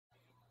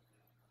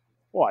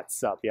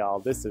What's up, y'all?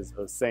 This is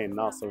Hussein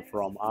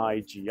from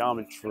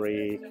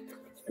iGeometry,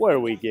 where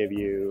we give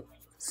you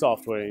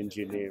software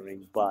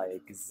engineering by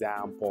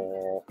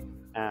example.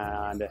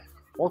 And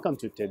welcome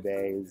to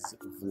today's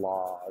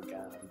vlog.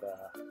 And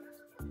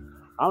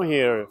I'm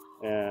here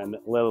in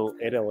Little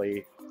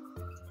Italy,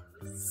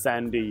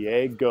 San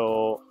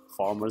Diego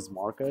farmers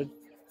market.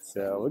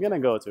 So we're gonna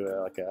go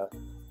to a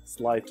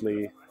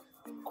slightly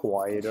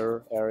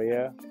quieter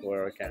area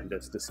where I can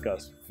just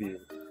discuss a few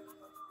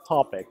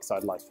topics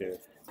I'd like to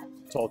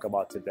talk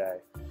about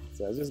today.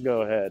 So let's just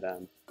go ahead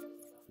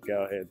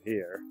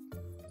here.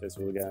 Just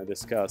we're gonna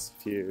discuss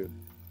a few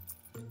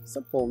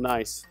simple,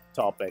 nice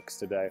topics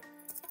today.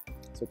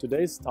 So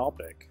today's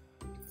topic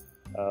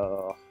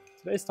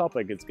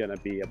is gonna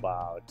be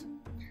about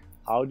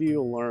how do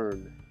you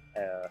learn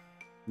a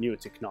new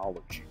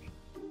technology,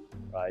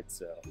 right?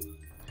 So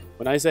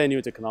when I say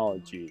new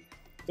technology,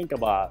 think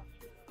about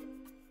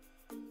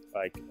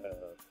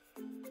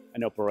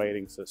an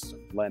operating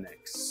system,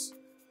 Linux,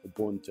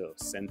 Ubuntu,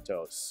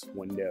 CentOS,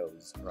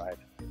 Windows, right?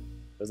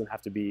 Doesn't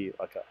have to be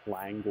like a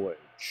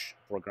language,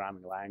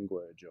 programming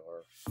language,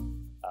 or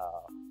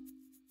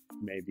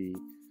maybe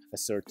a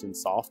certain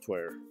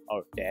software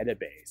or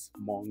database,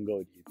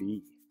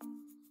 MongoDB,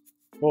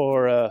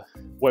 or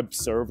web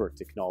server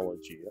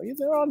technology.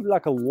 There are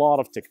like a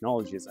lot of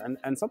technologies,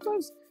 and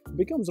sometimes it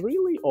becomes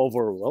really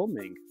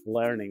overwhelming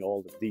learning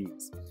all of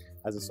these.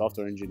 As a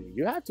software engineer,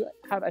 you have to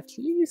have at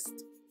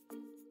least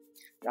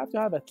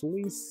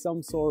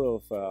some sort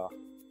of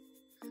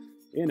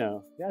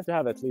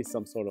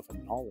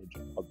knowledge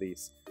of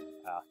these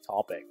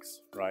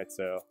topics, right?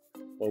 So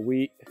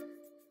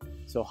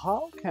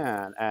how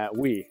can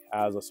we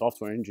as a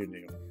software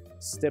engineer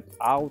step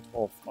out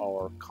of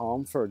our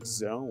comfort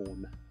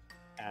zone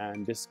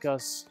and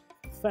discuss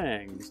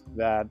things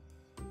that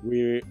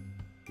we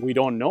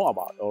don't know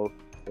about, or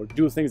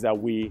do things that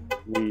we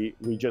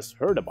just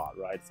heard about,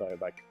 right? So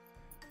like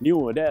new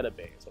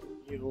database or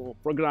new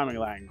programming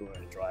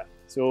language, right?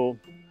 So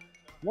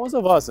most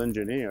of us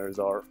engineers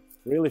are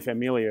really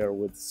familiar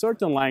with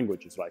certain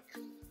languages, right?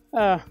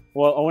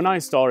 Well, when I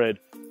started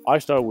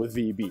with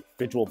VB,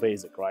 Visual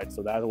Basic, right?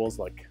 So that was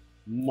like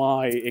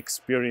my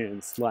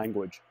experience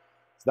language.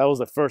 So that was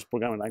the first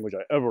programming language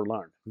I ever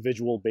learned,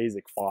 Visual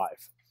Basic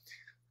 5,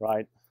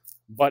 right?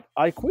 But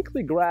I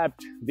quickly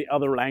grabbed the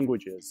other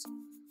languages,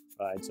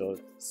 right? So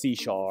C#,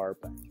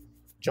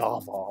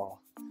 Java,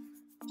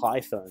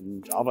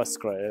 Python,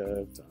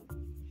 JavaScript.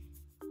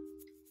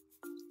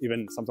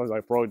 Even sometimes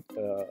I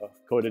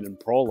coded in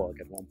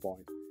Prolog at one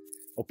point.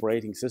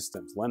 Operating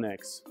systems,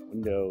 Linux,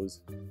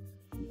 Windows,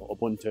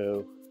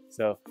 Ubuntu.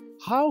 So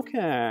how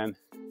can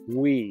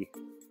we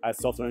as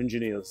software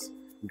engineers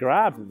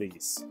grab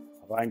these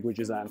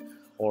languages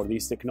or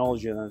these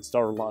technologies and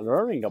start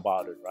learning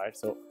about it, right?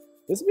 So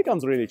this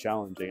becomes really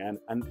challenging.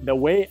 And the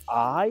way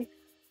I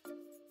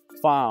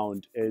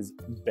found is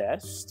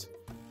best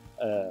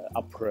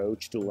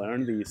approach to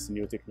learn these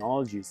new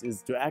technologies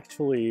is to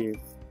actually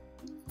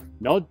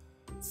not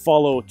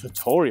follow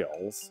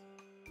tutorials,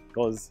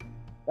 because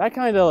that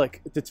kind of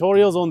like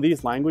tutorials on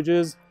these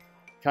languages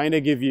kind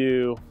of give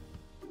you,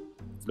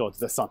 let's go to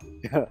the sun.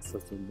 So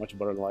it's much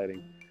better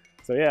lighting.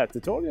 So yeah,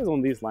 tutorials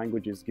on these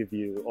languages give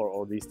you,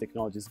 or these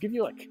technologies give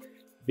you like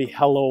the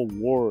hello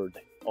world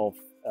of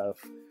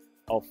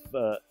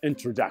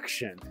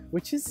introduction,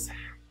 which is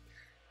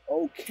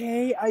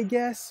okay, I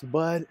guess,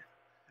 but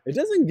it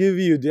doesn't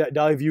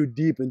dive you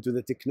deep into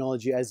the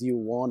technology as you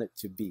want it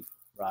to be,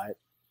 right?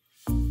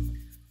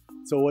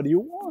 So what you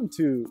want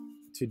to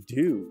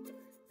do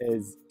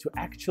is to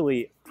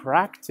actually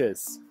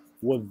practice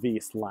with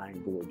these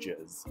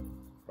languages,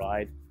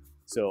 right?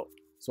 So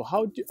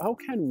how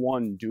can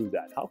one do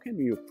that? How can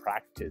you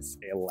practice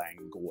a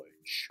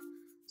language?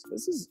 So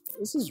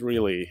this is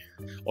really,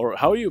 or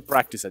how you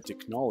practice a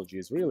technology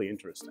is really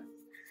interesting.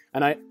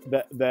 And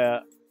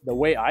the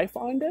way I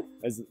find it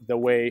is the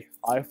way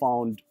I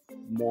found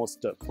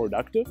most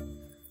productive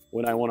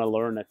when I want to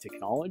learn a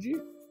technology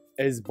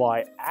is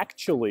by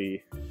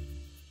actually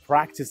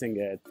practicing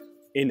it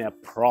in a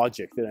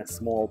project, in a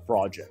small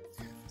project.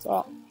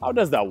 So how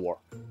does that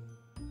work?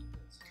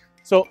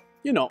 So,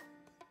 in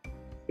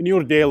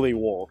your daily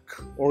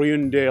work or your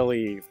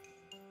daily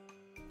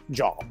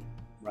job,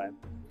 right?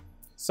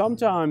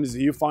 Sometimes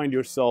you find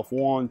yourself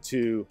want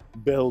to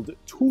build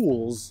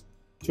tools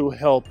to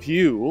help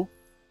you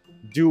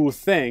do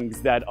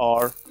things that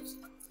are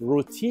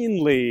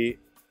routinely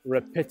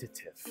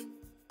repetitive,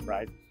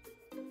 right?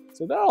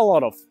 So there are a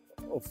lot of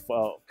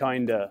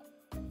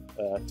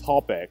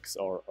topics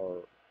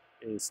or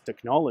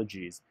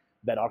technologies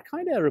that are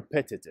kind of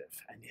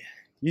repetitive, and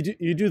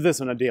you do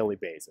this on a daily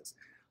basis,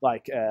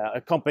 like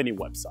a company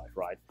website,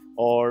 right?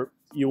 Or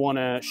you want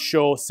to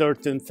show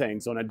certain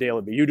things on a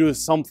daily basis. You do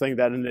something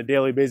that on a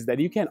daily basis that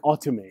you can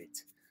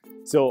automate.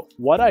 So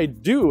what I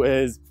do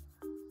is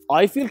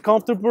I feel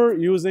comfortable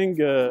using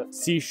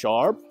C#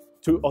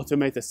 to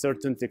automate a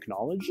certain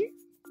technology,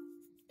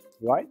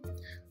 right?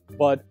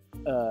 But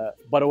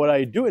what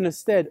I do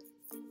instead,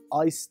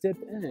 I step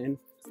in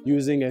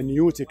using a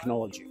new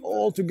technology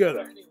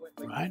altogether,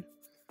 right?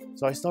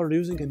 So I started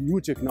using a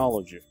new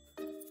technology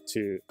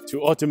to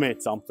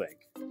automate something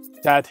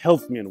that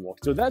helped me in work.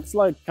 So that's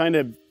like kind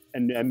of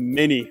a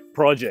mini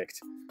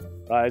project,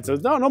 right? So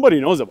nobody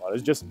knows about it.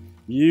 It's just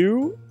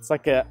you. It's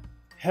like a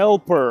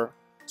helper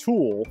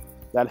tool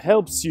that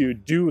helps you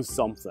do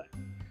something.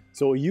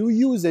 So you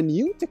use a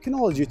new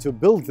technology to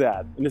build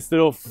that instead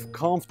of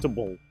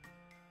comfortable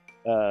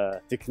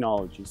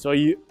technology. So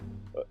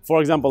for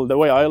example, the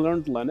way I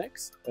learned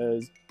Linux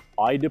is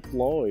I didn't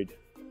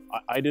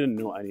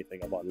know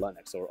anything about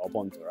Linux or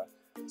Ubuntu, right?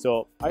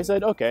 So I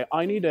said, okay,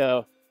 I need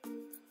a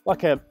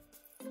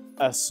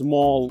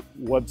small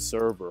web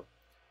server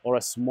or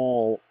a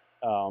small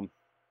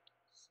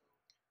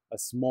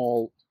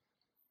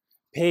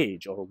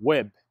page or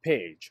web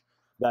page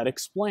that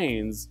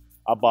explains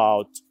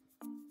about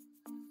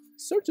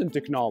certain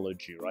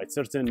technology, right?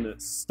 Certain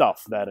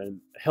stuff that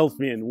helps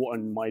me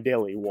in my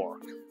daily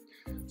work.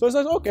 So I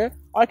said, okay,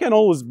 I can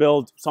always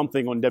build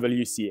something on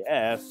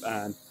WCF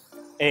and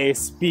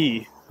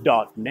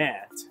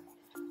ASP.NET.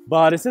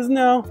 But it says,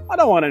 no, I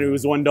don't want to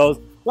use Windows.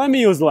 Let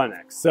me use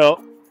Linux.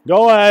 So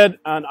go ahead,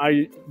 and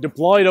I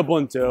deployed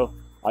Ubuntu.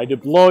 I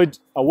deployed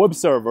a web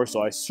server,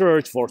 so I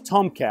searched for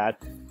Tomcat,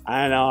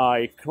 and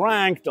I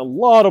cranked a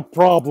lot of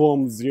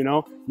problems, you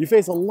know. You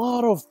face a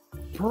lot of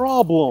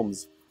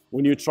problems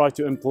when you try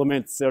to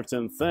implement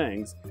certain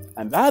things,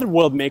 and that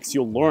what makes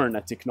you learn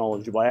a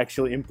technology, by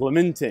actually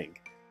implementing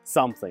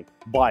something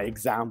by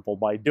example,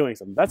 by doing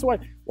something. That's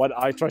what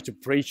I try to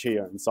preach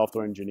here in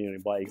software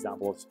engineering, by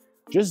examples.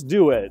 Just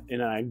do it in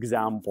an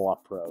example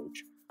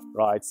approach,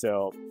 right?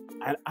 So,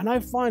 and I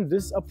find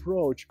this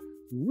approach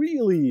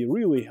really,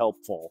 really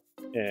helpful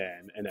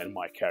in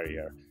my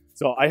career.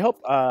 So I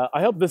hope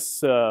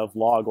this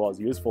vlog was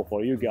useful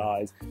for you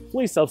guys.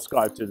 Please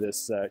subscribe to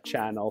this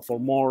channel for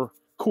more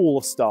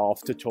cool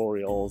stuff,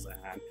 tutorials,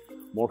 and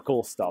more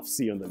cool stuff.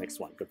 See you in the next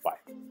one. Goodbye.